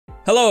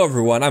Hello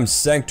everyone, I'm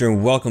Sanctor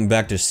and welcome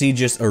back to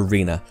Siegius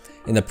Arena.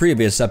 In the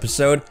previous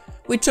episode,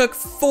 we took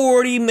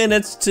 40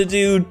 minutes to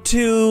do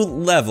 2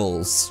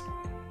 levels.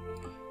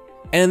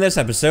 And in this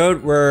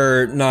episode,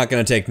 we're not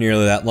gonna take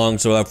nearly that long,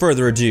 so without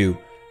further ado,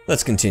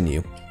 let's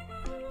continue.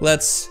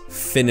 Let's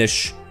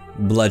finish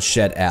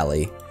Bloodshed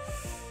Alley.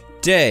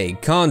 Day,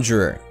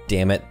 Conjurer,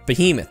 damn it,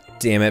 Behemoth,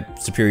 damn it,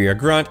 Superior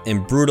Grunt,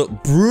 and Brutal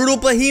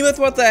Behemoth?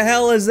 What the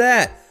hell is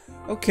that?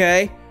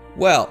 Okay,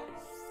 well,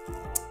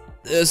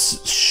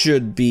 this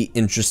should be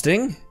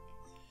interesting.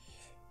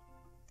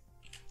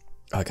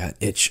 Oh, I got an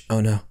itch.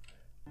 Oh no.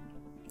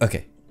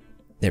 Okay,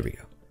 there we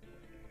go.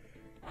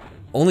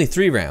 Only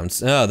 3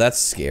 rounds. Oh, that's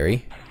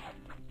scary.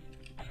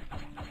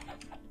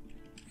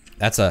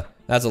 That's a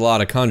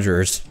lot of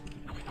conjurers.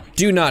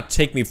 Do not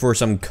take me for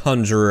some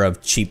conjurer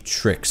of cheap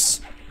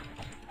tricks.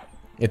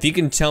 If you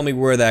can tell me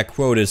where that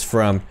quote is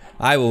from,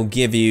 I will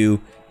give you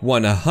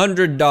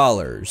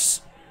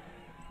 $100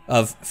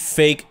 of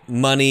fake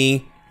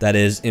money that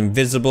is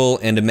invisible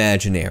and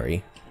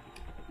imaginary,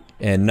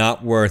 and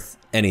not worth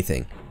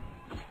anything.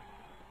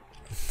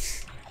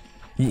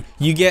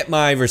 You get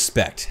my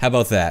respect. How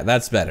about that?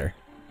 That's better.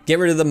 Get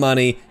rid of the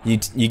money, you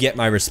get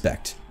my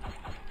respect.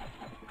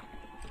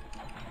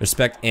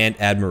 Respect and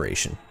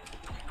admiration.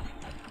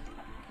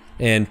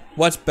 And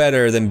what's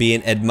better than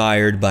being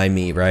admired by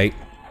me, right?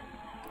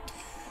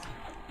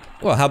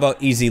 Well, how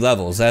about easy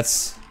levels?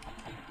 That's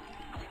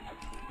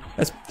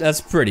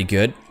pretty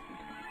good.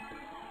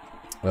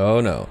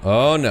 Oh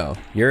no,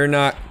 you're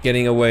not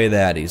getting away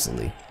that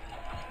easily.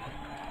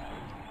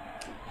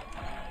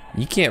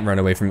 You can't run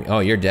away from me. Oh,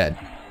 you're dead.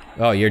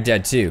 Oh, you're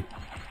dead too.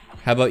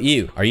 How about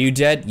you? Are you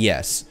dead?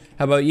 Yes.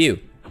 How about you?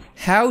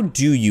 How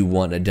do you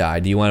want to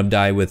die? Do you want to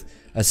die with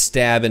a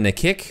stab and a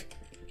kick?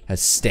 A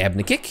stab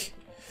and a kick?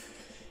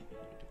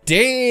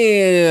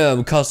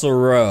 Damn, Castle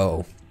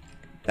Row.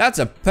 That's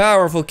a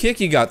powerful kick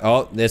you got.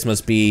 Oh, this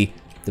must be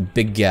the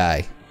big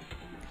guy.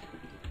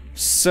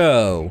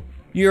 So,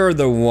 you're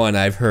the one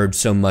I've heard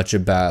so much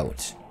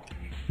about,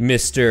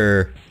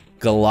 Mr.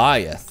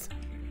 Goliath.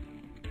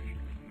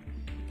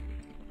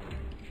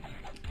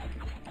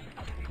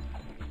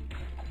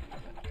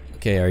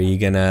 Okay, are you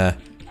gonna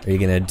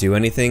do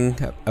anything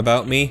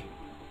about me?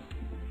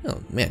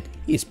 Oh man,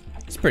 he's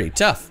pretty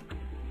tough.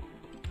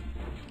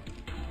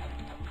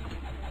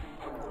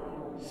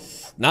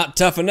 Not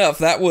tough enough,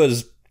 that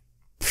was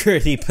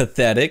pretty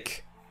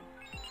pathetic.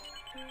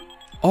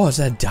 Oh, is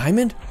that a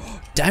diamond?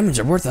 Diamonds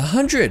are worth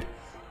 100.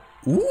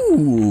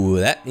 Ooh,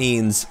 that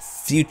means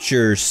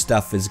future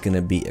stuff is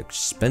gonna be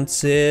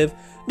expensive.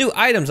 New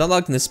items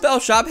unlocked in the spell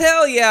shop.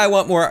 Hell yeah, I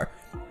want more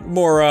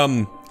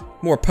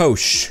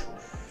posh.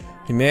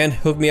 Hey man,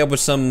 hook me up with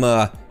some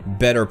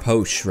better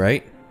posh,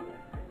 right?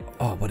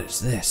 Oh, what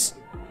is this?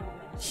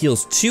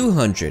 Heals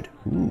 200.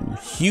 Ooh,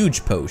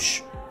 huge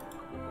posh.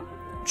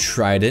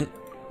 Trident.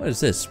 What is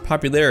this?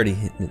 Popularity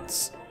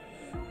hints.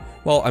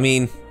 Well, I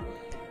mean,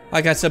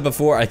 like I said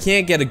before, I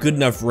can't get a good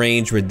enough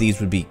range where these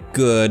would be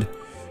good.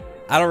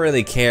 I don't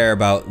really care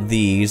about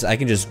these. I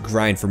can just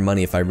grind for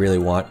money if I really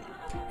want.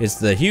 It's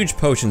the huge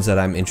potions that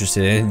I'm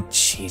interested in.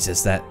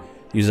 Jesus, that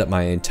used up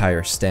my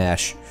entire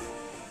stash.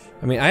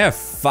 I mean, I have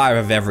 5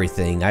 of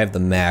everything. I have the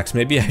max.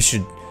 Maybe I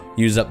should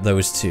use up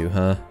those 2,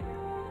 huh?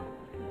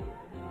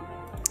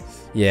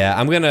 Yeah,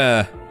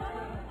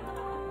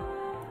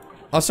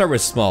 I'll start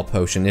with small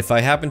potion. If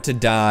I happen to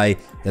die,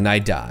 then I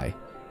die.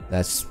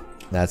 That's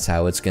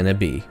how it's gonna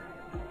be.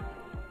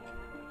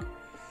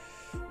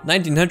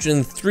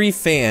 1,903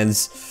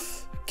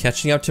 fans,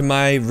 catching up to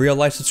my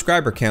real-life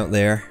subscriber count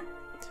there.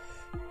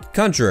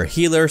 Conjurer,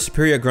 Healer,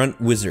 Superior Grunt,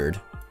 Wizard.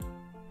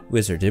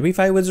 Wizard, did we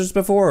fight wizards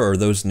before, or are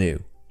those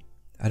new?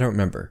 I don't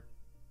remember.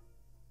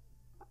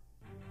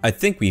 I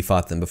think we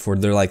fought them before.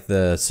 They're like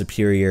the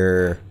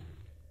Superior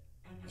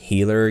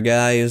Healer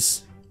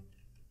guys,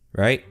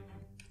 right?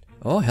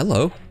 Oh,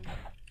 hello.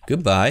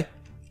 Goodbye.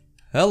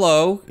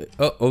 Hello.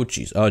 Oh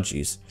jeez. Oh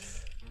jeez.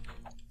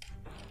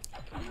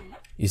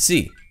 You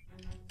see,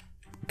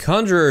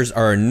 conjurers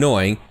are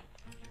annoying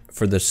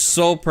for the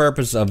sole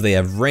purpose of they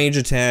have range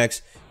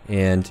attacks,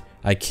 and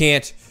I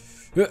can't.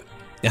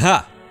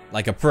 Aha!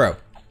 Like a pro.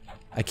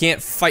 I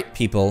can't fight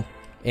people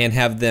and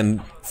have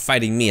them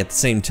fighting me at the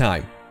same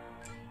time.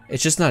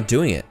 It's just not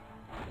doing it.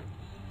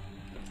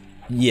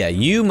 Yeah,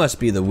 you must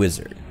be the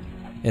wizard,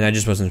 and I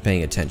just wasn't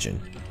paying attention.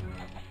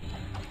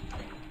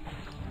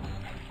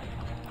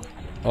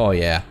 Oh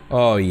yeah.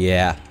 Oh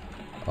yeah.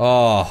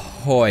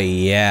 Oh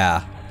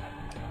yeah.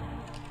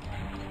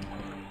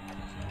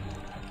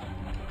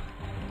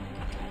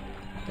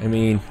 I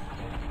mean,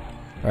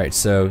 alright,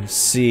 so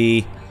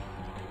C.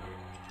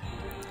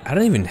 I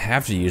don't even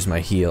have to use my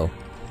heal.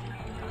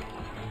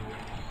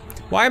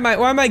 Why am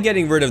I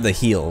getting rid of the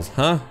heals,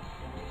 huh?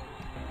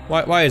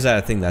 Why is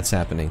that a thing that's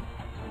happening?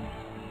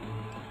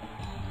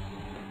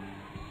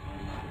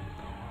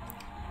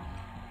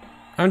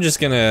 I'm just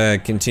gonna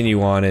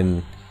continue on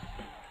and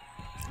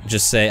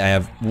just say I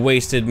have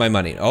wasted my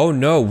money. Oh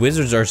no,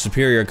 wizards are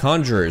superior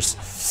conjurers.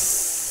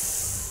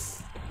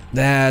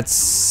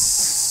 That's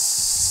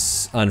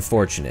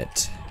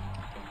unfortunate.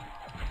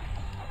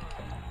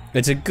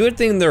 It's a good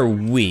thing they're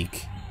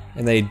weak,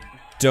 and they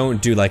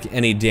don't do like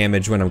any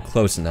damage when I'm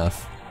close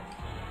enough.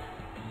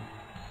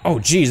 Oh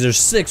geez, there's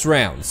 6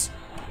 rounds.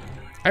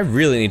 I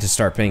really need to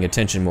start paying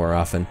attention more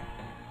often.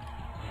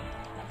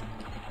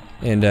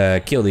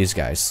 And kill these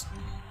guys.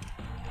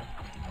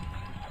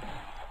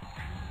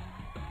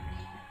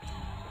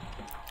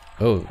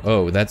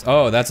 Oh, that's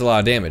a lot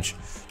of damage.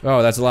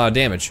 Oh, that's a lot of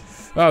damage.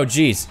 Oh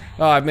geez.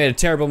 Oh, I've made a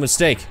terrible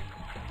mistake.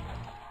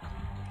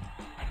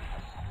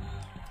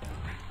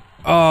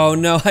 Oh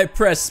no, I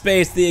pressed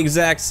space the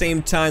exact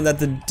same time that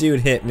the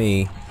dude hit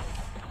me.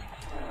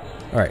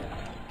 Alright.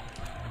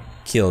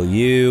 Kill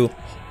you.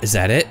 Is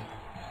that it?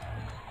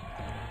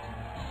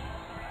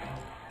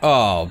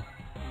 Oh.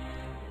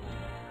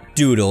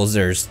 Doodles,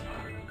 there's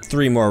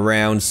 3 more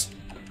rounds.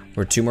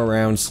 Or 2 more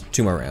rounds?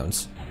 2 more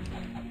rounds.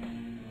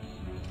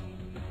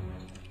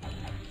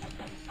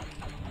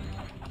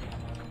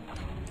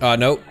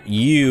 No,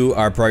 you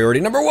are priority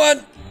number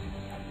 1!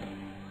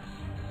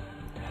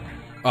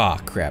 Aw,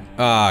 crap.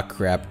 Ah,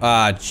 crap.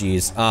 Ah,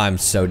 jeez. I'm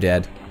so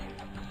dead.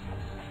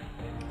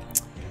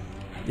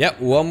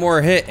 Yep, 1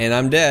 more hit and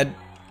I'm dead.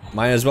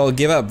 Might as well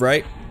give up,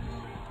 right?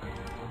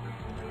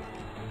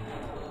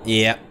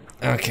 Yep.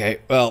 Okay,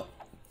 well.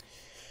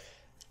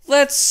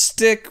 Let's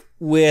stick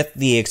with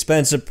the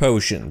expensive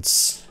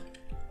potions.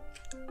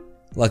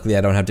 Luckily,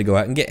 I don't have to go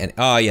out and get any.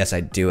 Oh, yes,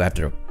 I do have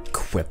to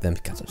equip them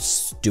because I'm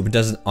stupid. It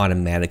doesn't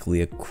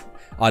automatically equip.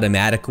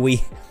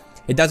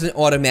 It doesn't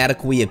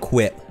automatically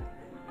equip.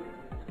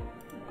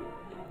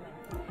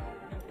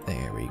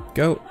 There we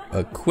go.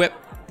 Equip.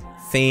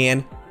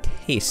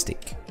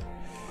 Fantastic.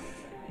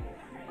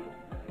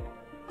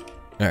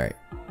 Alright.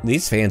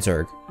 These fans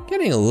are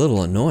getting a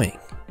little annoying.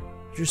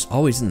 They're just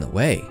always in the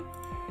way.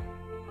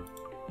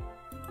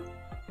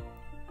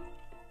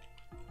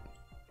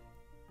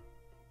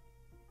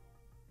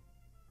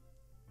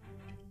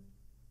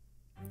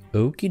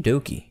 Okie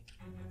dokie.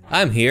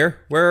 I'm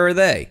here. Where are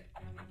they?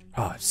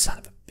 Oh, son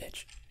of a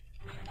bitch.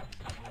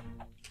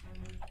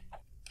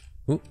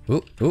 Ooh,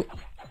 ooh, ooh.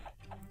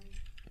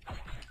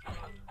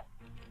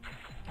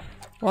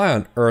 Why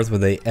on earth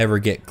would they ever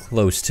get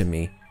close to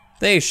me?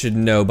 They should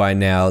know by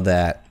now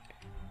that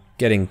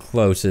getting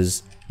close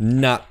is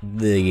not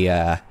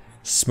the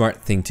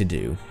smart thing to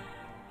do.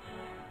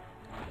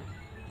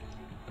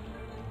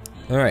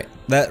 Alright,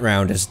 that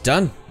round is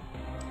done.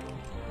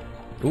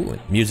 Ooh,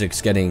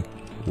 music's getting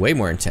way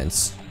more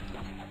intense.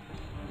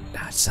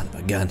 Ah, son of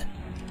a gun.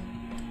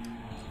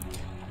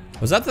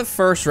 Was that the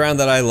first round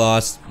that I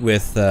lost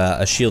with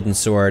a shield and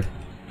sword?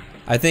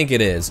 I think it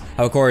is.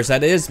 Of course,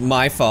 that is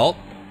my fault.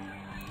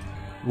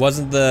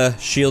 Wasn't the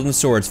shield and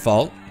sword's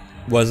fault.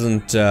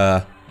 Wasn't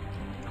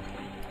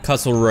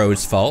Cussle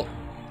Road's fault.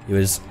 It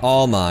was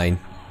all mine.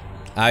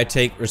 I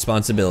take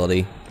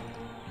responsibility.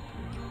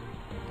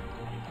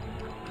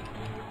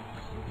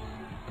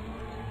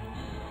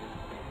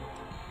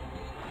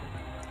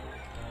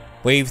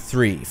 Wave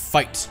 3,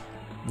 fight.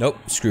 Nope,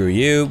 screw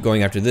you.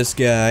 Going after this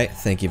guy.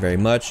 Thank you very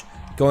much.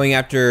 Going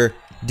after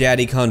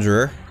Daddy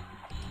Conjurer.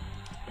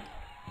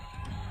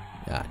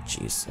 Ah,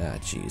 jeez. Ah,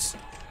 jeez.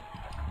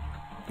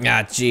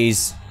 Ah,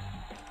 jeez.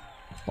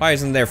 Why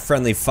isn't there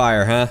friendly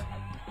fire, huh?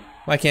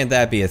 Why can't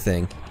that be a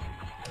thing?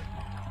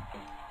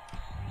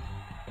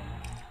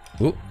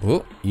 Ooh,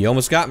 ooh, you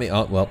almost got me.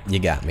 Oh, well, you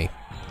got me.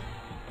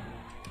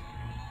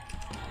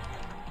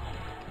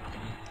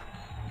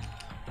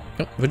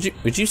 Oh,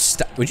 would you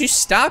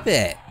stop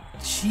it?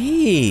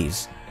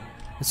 Jeez.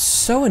 It's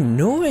so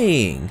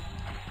annoying.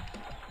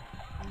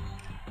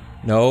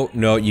 No,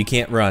 no, you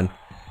can't run.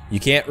 You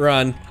can't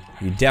run.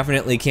 You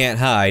definitely can't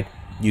hide.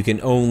 You can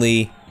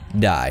only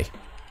die.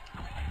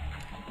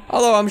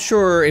 Although I'm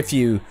sure if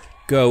you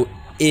go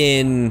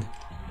in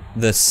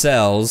the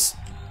cells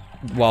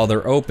while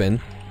they're open,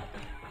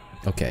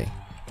 okay,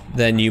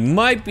 then you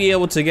might be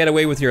able to get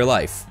away with your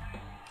life.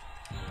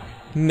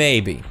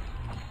 Maybe.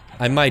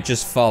 I might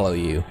just follow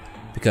you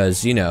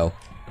because, you know,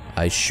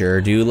 I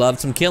sure do love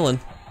some killing.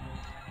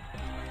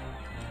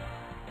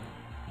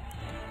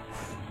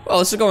 Well,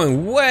 this is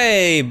going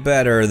way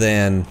better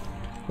than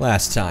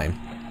last time.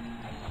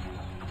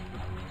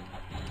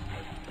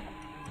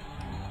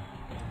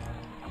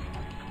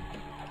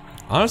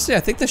 Honestly, I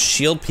think the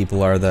shield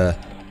people are the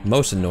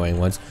most annoying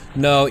ones.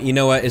 No, you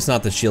know what? It's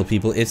not the shield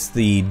people. It's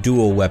the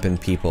dual weapon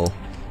people.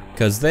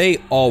 Because they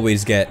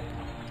always get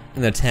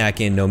an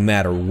attack in no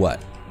matter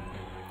what.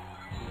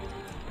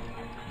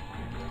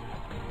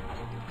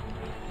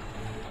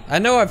 I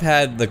know I've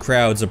had the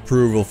crowd's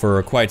approval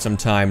for quite some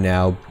time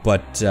now,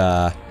 but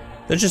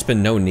there's just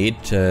been no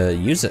need to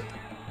use it.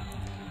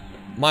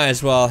 Might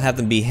as well have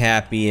them be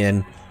happy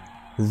and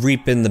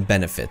reap in the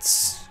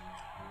benefits.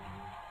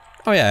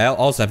 Oh yeah, I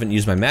also haven't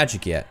used my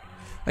magic yet.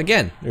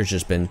 Again, there's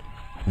just been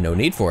no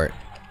need for it.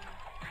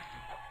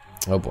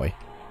 Oh boy.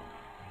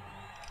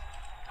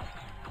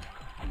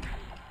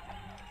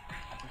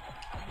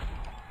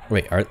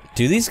 Wait,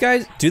 do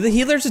the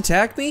healers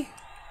attack me?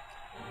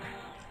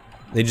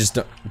 They just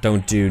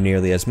don't do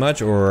nearly as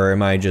much, or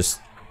am I just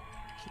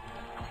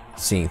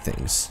seeing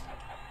things?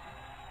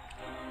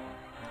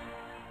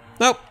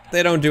 Nope,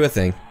 they don't do a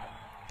thing.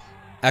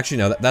 Actually,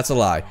 no, that's a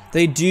lie.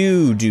 They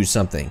do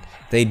something.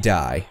 They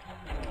die.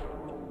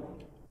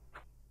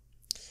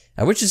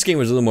 I wish this game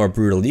was a little more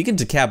brutal. You can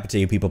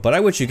decapitate people, but I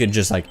wish you could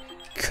just, like,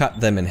 cut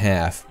them in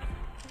half.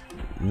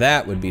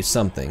 That would be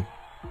something.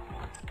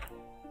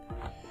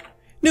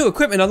 New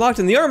equipment unlocked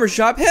in the armor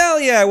shop. Hell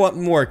yeah, I want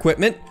more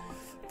equipment.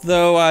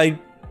 Though I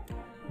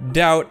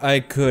doubt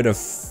I could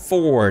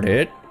afford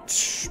it.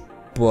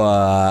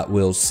 But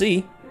we'll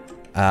see.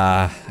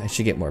 I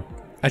should get more.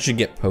 I should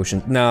get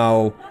potions.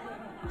 No.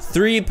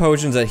 3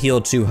 potions that heal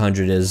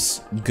 200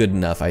 is good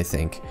enough, I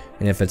think.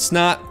 And if it's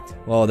not,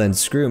 well then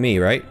screw me,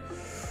 right?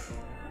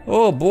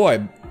 Oh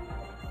boy.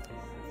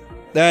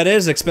 That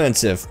is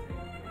expensive.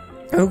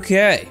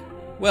 Okay.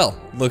 Well,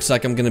 looks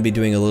like I'm gonna be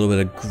doing a little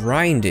bit of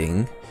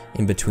grinding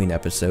in between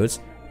episodes.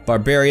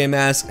 Barbarian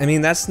mask. I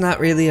mean, that's not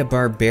really a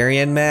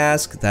barbarian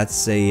mask.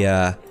 That's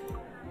a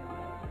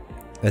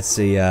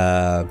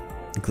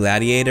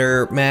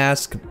gladiator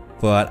mask,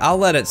 but I'll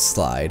let it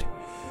slide.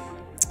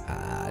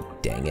 Ah,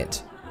 dang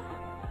it.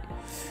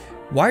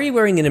 Why are you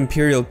wearing an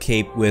imperial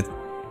cape with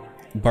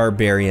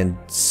barbarian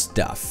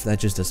stuff? That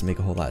just doesn't make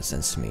a whole lot of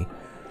sense to me.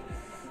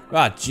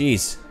 Ah,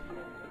 jeez.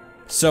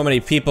 So many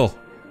people.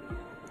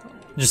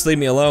 Just leave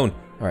me alone.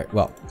 Alright,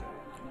 well,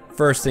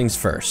 first things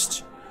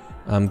first.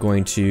 I'm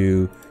going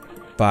to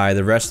buy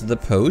the rest of the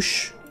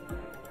posh.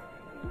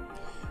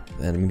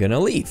 Then I'm gonna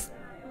leave.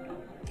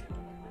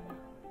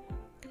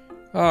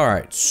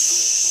 Alright,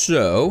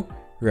 so,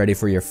 ready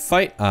for your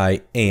fight?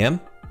 I am.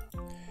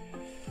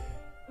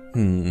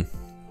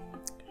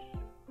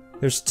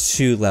 There's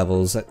 2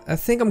 levels. I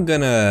think I'm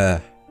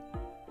gonna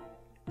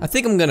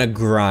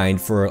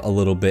grind for a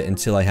little bit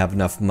until I have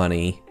enough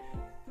money.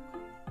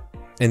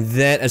 And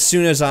then, as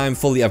soon as I'm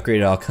fully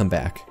upgraded, I'll come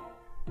back.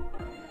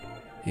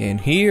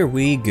 And here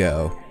we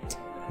go.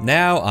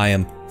 Now I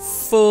am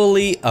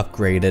fully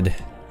upgraded.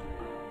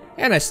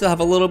 And I still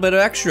have a little bit of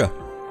extra.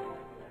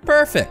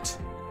 Perfect.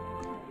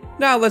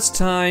 Now it's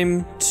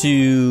time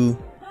to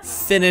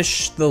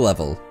finish the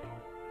level.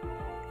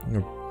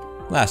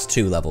 Last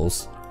 2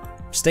 levels.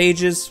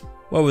 Stages?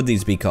 What would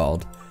these be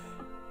called?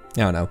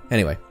 I don't know.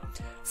 Anyway.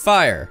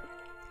 Fire.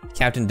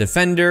 Captain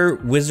Defender,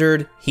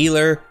 Wizard,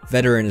 Healer,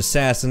 Veteran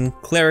Assassin,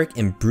 Cleric,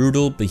 and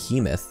Brutal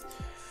Behemoth.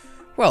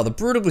 Well, the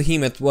Brutal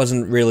Behemoth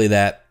wasn't really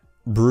that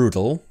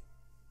brutal.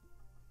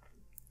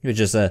 He was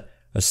just a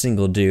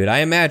single dude. I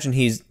imagine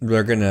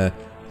they're gonna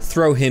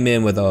throw him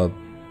in with a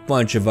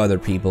bunch of other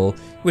people,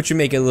 which would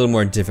make it a little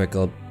more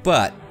difficult,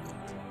 but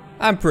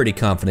I'm pretty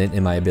confident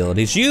in my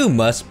abilities. You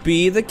must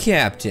be the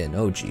captain.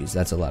 Oh geez,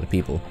 that's a lot of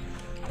people.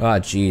 Ah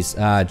geez,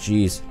 ah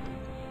geez.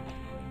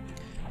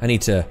 I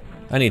need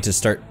to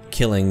start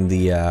killing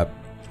the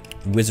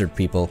wizard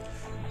people.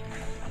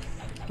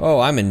 Oh,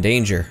 I'm in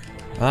danger.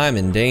 I'm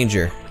in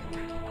danger.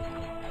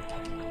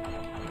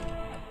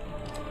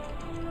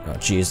 Oh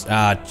jeez,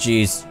 ah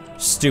jeez.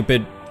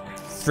 Stupid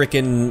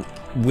frickin'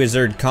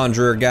 wizard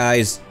conjurer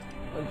guys.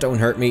 Don't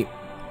hurt me.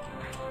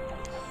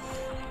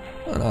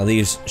 Oh no,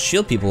 these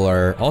shield people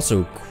are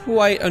also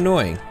quite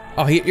annoying.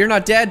 Oh, you're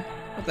not dead?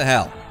 What the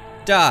hell?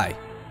 Die.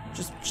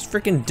 Just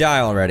frickin' die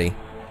already.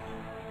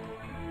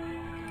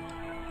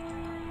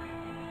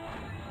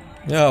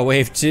 Oh,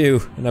 wave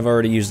 2, and I've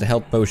already used a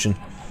health potion.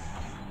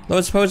 Though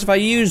I suppose if I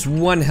use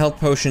 1 health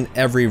potion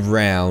every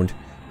round,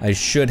 I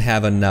should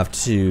have enough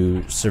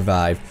to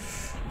survive.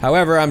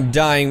 However, I'm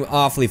dying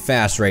awfully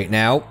fast right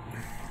now.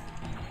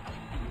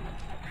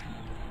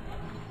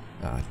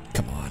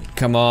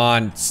 Come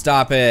on,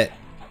 stop it.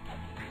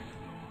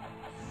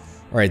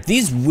 Alright,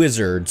 these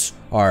wizards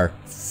are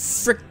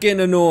frickin'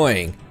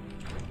 annoying.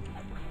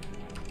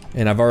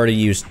 And I've already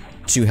used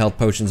 2 health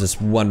potions this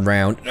 1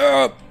 round.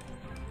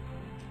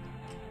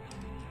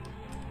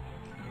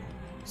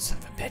 Son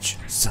of a bitch,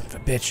 son of a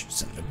bitch,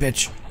 son of a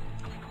bitch.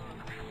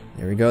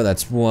 There we go,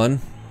 that's 1.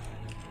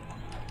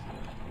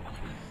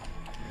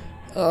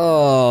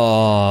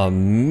 Oh,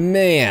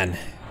 man.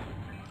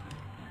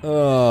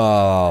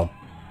 Oh,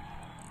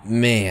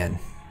 man.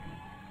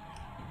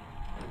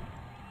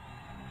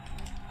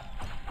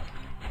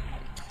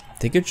 If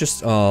they could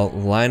just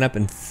line up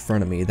in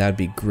front of me, that'd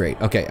be great.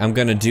 Okay, I'm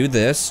gonna do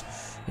this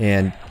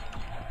and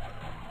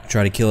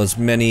try to kill as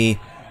many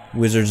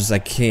wizards as I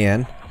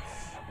can.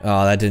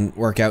 Oh, that didn't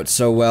work out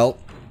so well.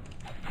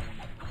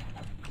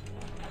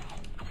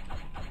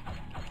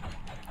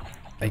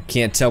 I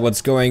can't tell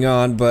what's going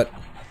on, but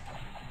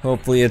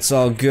hopefully it's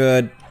all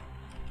good.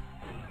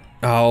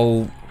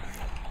 Oh,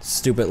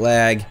 stupid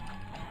lag.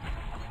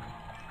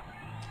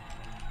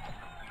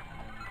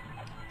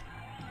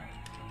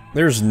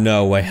 There's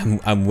no way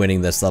I'm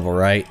winning this level,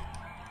 right?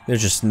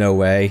 There's just no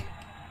way.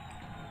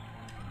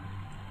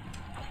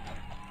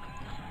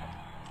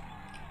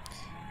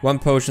 One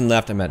potion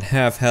left, I'm at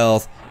half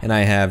health, and I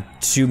have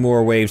 2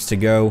 more waves to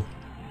go.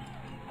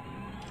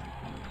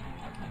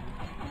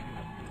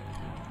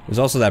 There's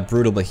also that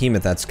Brutal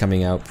Behemoth that's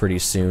coming out pretty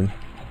soon.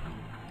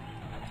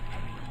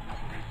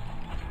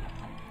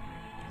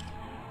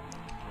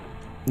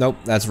 Nope,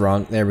 that's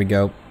wrong. There we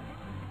go.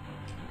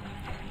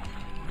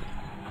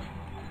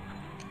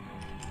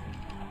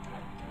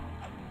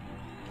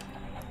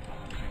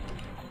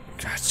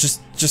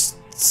 Just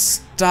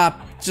stop.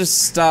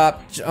 Just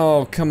stop.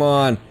 Oh, come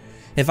on.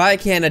 If I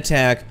can't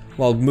attack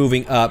while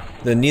moving up,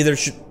 then neither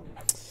should...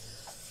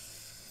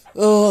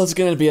 Oh, it's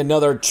gonna be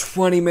another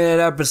 20-minute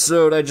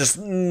episode. I just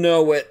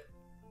know it.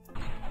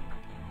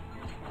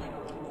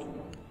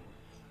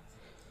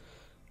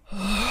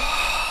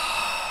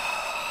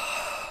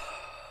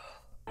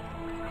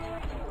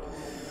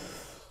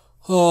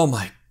 Oh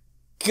my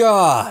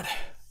god.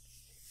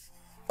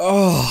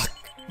 Oh,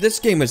 this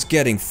game is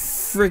getting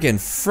friggin'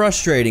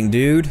 frustrating,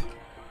 dude.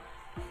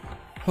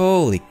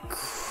 Holy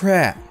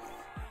crap.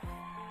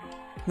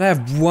 And I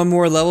have one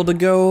more level to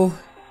go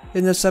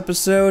in this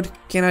episode.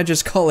 Can't I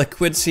just call it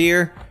quits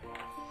here?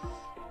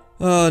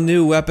 Oh,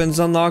 new weapons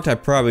unlocked. I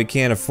probably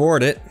can't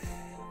afford it,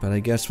 but I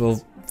guess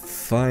we'll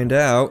find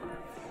out.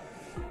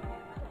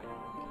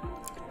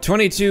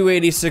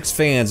 2286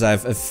 fans.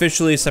 I've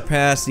officially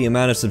surpassed the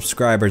amount of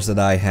subscribers that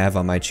I have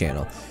on my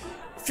channel.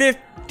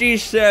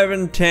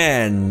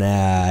 5710.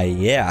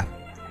 Yeah.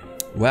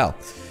 Well,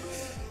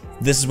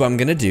 this is what I'm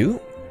gonna do.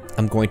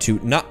 I'm going to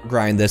not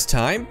grind this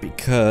time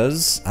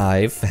because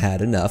I've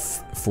had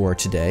enough for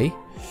today.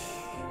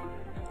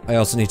 I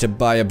also need to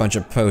buy a bunch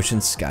of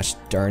potions. Gosh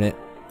darn it.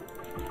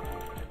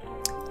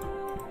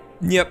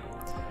 Yep.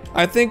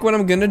 I think what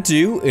I'm gonna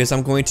do is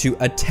I'm going to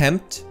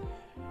attempt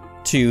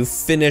to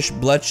finish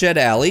Bloodshed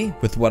Alley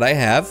with what I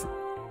have.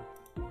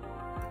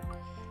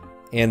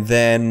 And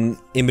then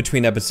in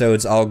between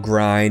episodes, I'll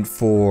grind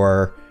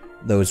for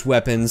those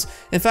weapons.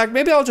 In fact,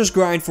 maybe I'll just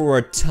grind for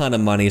a ton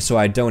of money so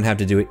I don't have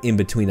to do it in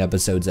between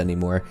episodes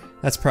anymore.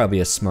 That's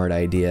probably a smart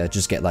idea.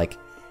 Just get like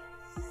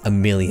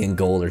 1,000,000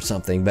 gold or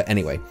something. But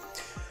anyway,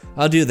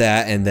 I'll do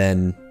that and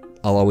then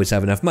I'll always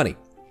have enough money.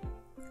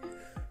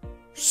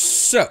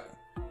 So,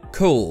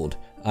 cold.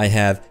 I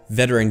have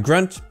Veteran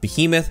Grunt,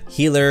 Behemoth,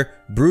 Healer,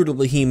 Brutal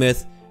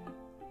Behemoth,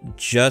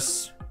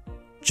 Justonius,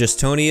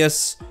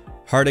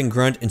 Hardened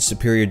Grunt, and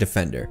Superior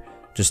Defender.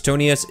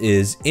 Justonius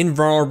is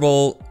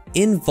invulnerable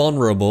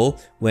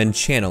when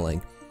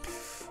channeling.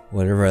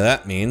 Whatever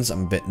that means.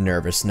 I'm a bit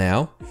nervous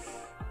now.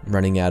 I'm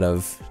running out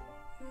of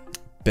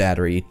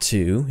battery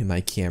too in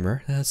my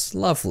camera. That's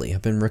lovely.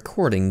 I've been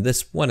recording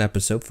this one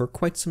episode for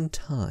quite some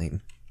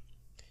time.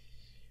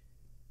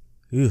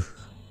 Ooh.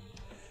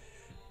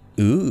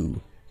 Ooh.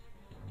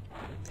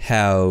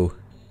 How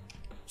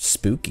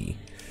spooky.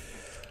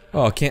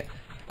 Oh,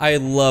 I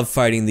love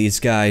fighting these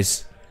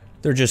guys.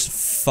 They're just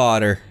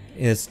fodder.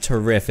 It's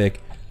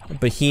terrific.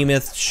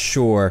 Behemoth,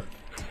 sure.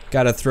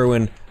 Gotta throw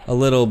in a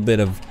little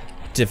bit of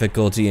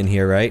difficulty in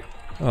here, right?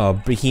 Oh,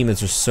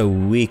 behemoths are so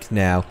weak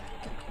now.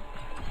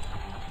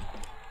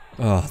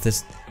 Oh,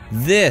 this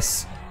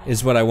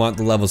is what I want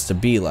the levels to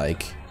be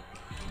like.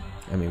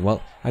 I mean,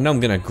 well, I know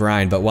I'm gonna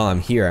grind, but while I'm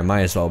here, I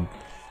might as well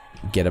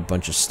get a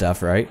bunch of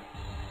stuff, right?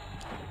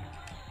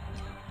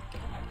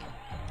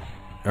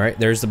 Alright,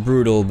 there's the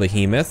Brutal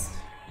Behemoth.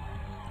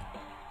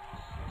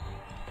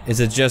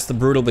 Is it just the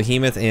Brutal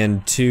Behemoth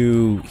and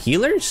 2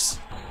 healers?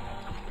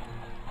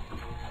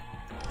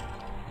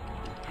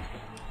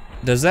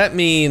 Does that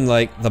mean,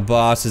 like, the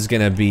boss is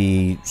gonna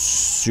be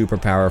super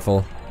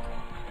powerful?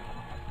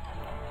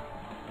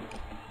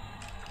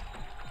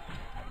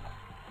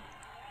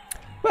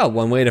 Well,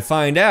 one way to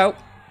find out.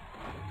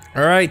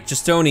 Alright,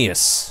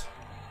 Justonius.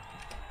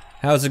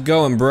 How's it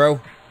going,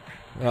 bro?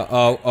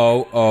 Oh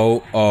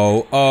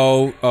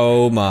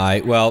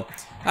my. Well,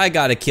 I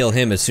gotta kill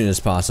him as soon as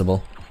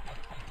possible.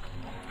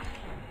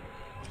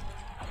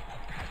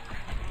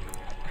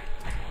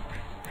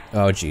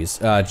 Oh jeez.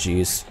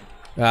 Jeez.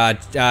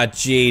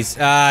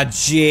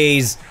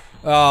 Jeez.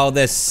 Oh,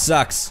 this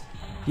sucks.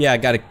 Yeah, I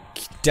gotta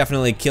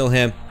definitely kill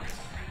him.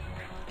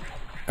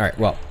 Alright,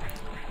 well,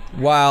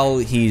 while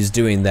he's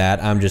doing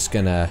that, I'm just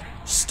gonna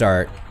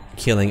start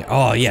killing.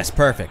 Oh, yes,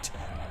 perfect.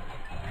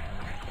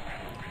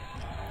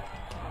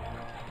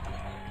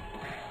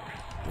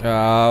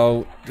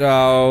 Oh,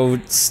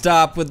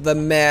 stop with the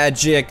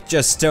magic,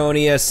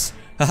 Justonius.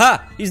 Haha,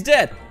 he's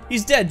dead.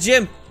 He's dead,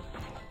 Jim.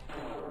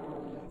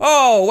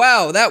 Oh,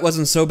 wow, that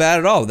wasn't so bad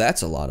at all.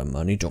 That's a lot of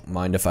money, don't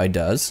mind if I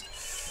does.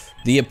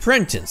 The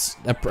apprentice,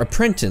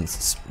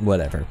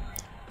 whatever.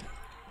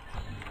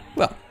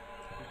 Well,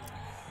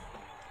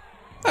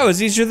 that was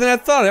easier than I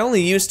thought. I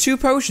only used 2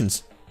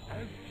 potions.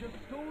 As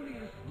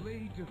Justonius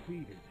lay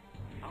defeated,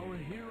 our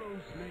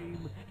hero's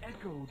name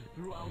echoed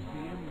throughout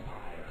the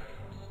Empire.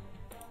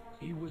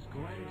 He was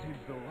granted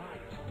the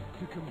right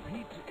to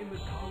compete in the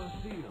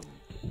Colosseum.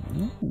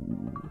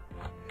 Ooh.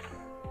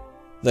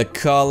 The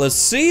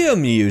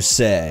Colosseum, you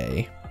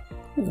say?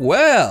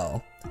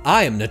 Well,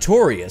 I am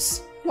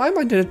notorious. Why am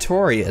I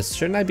notorious?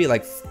 Shouldn't I be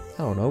like,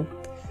 I don't know,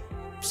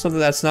 something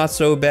that's not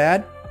so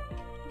bad?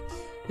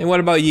 And what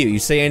about you? You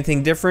say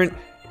anything different?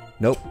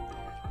 Nope,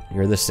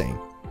 you're the same.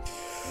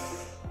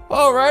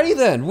 Alrighty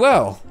then,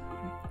 well,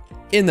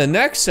 in the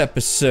next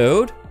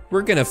episode,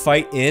 we're gonna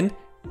fight in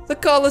the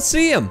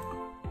Colosseum.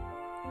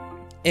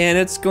 And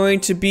it's going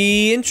to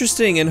be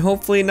interesting and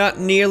hopefully not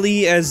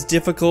nearly as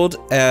difficult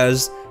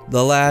as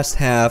the last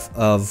half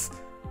of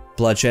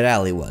Bloodshed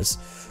Alley was.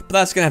 But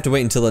that's gonna have to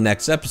wait until the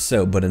next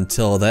episode. But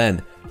until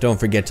then, don't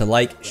forget to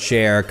like,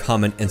 share,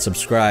 comment, and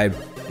subscribe.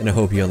 And I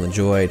hope you all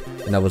enjoyed.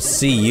 And I will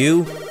see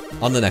you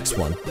on the next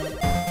one.